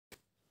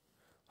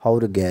How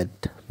to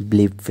get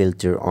bleep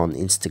filter on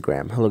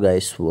Instagram. Hello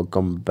guys,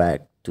 welcome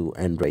back to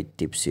Android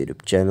Tips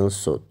YouTube channel.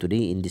 So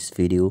today in this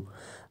video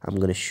I'm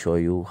gonna show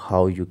you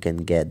how you can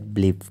get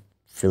bleep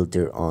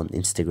filter on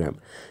Instagram.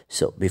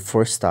 So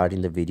before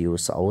starting the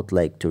videos, I would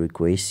like to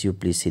request you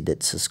please hit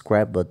that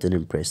subscribe button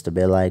and press the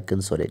bell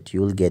icon so that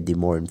you will get the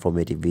more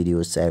informative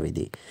videos every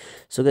day.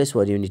 So guys,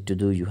 what you need to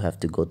do, you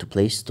have to go to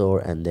Play Store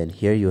and then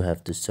here you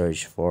have to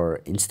search for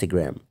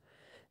Instagram.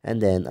 And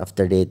then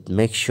after that,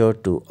 make sure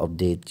to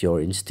update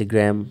your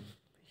Instagram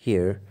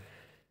here.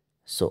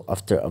 So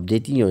after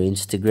updating your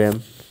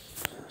Instagram,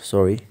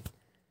 sorry,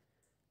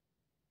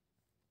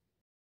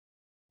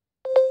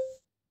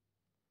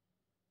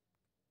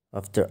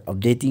 after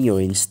updating your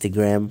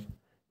Instagram,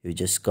 you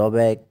just go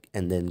back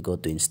and then go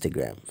to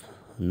Instagram.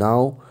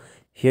 Now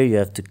here you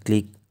have to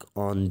click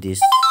on this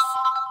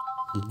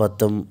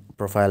bottom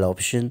profile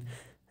option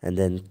and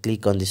then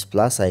click on this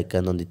plus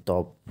icon on the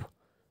top,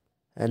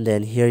 and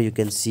then here you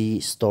can see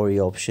story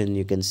option.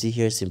 You can see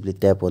here, simply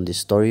tap on the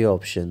story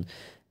option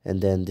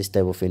and then this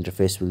type of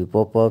interface will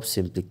pop up.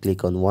 Simply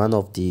click on one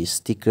of the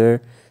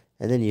sticker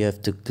and then you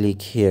have to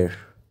click here.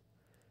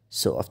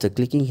 So after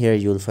clicking here,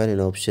 you will find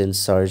an option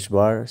search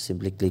bar.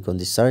 Simply click on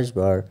the search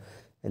bar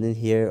and then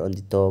here on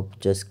the top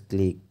just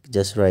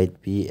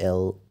write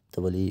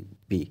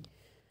BLEEP.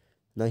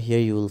 Now here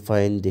you will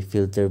find the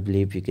filter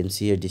bleep. You can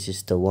see here, this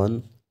is the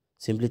one.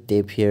 Simply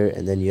tap here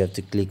and then you have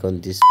to click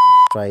on this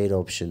try it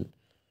option.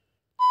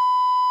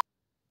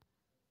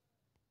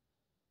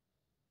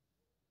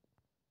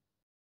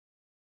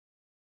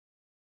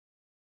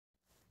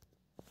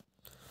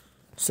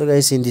 So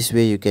guys, in this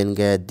way you can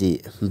get the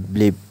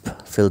bleep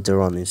filter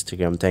on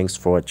Instagram. Thanks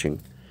for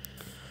watching.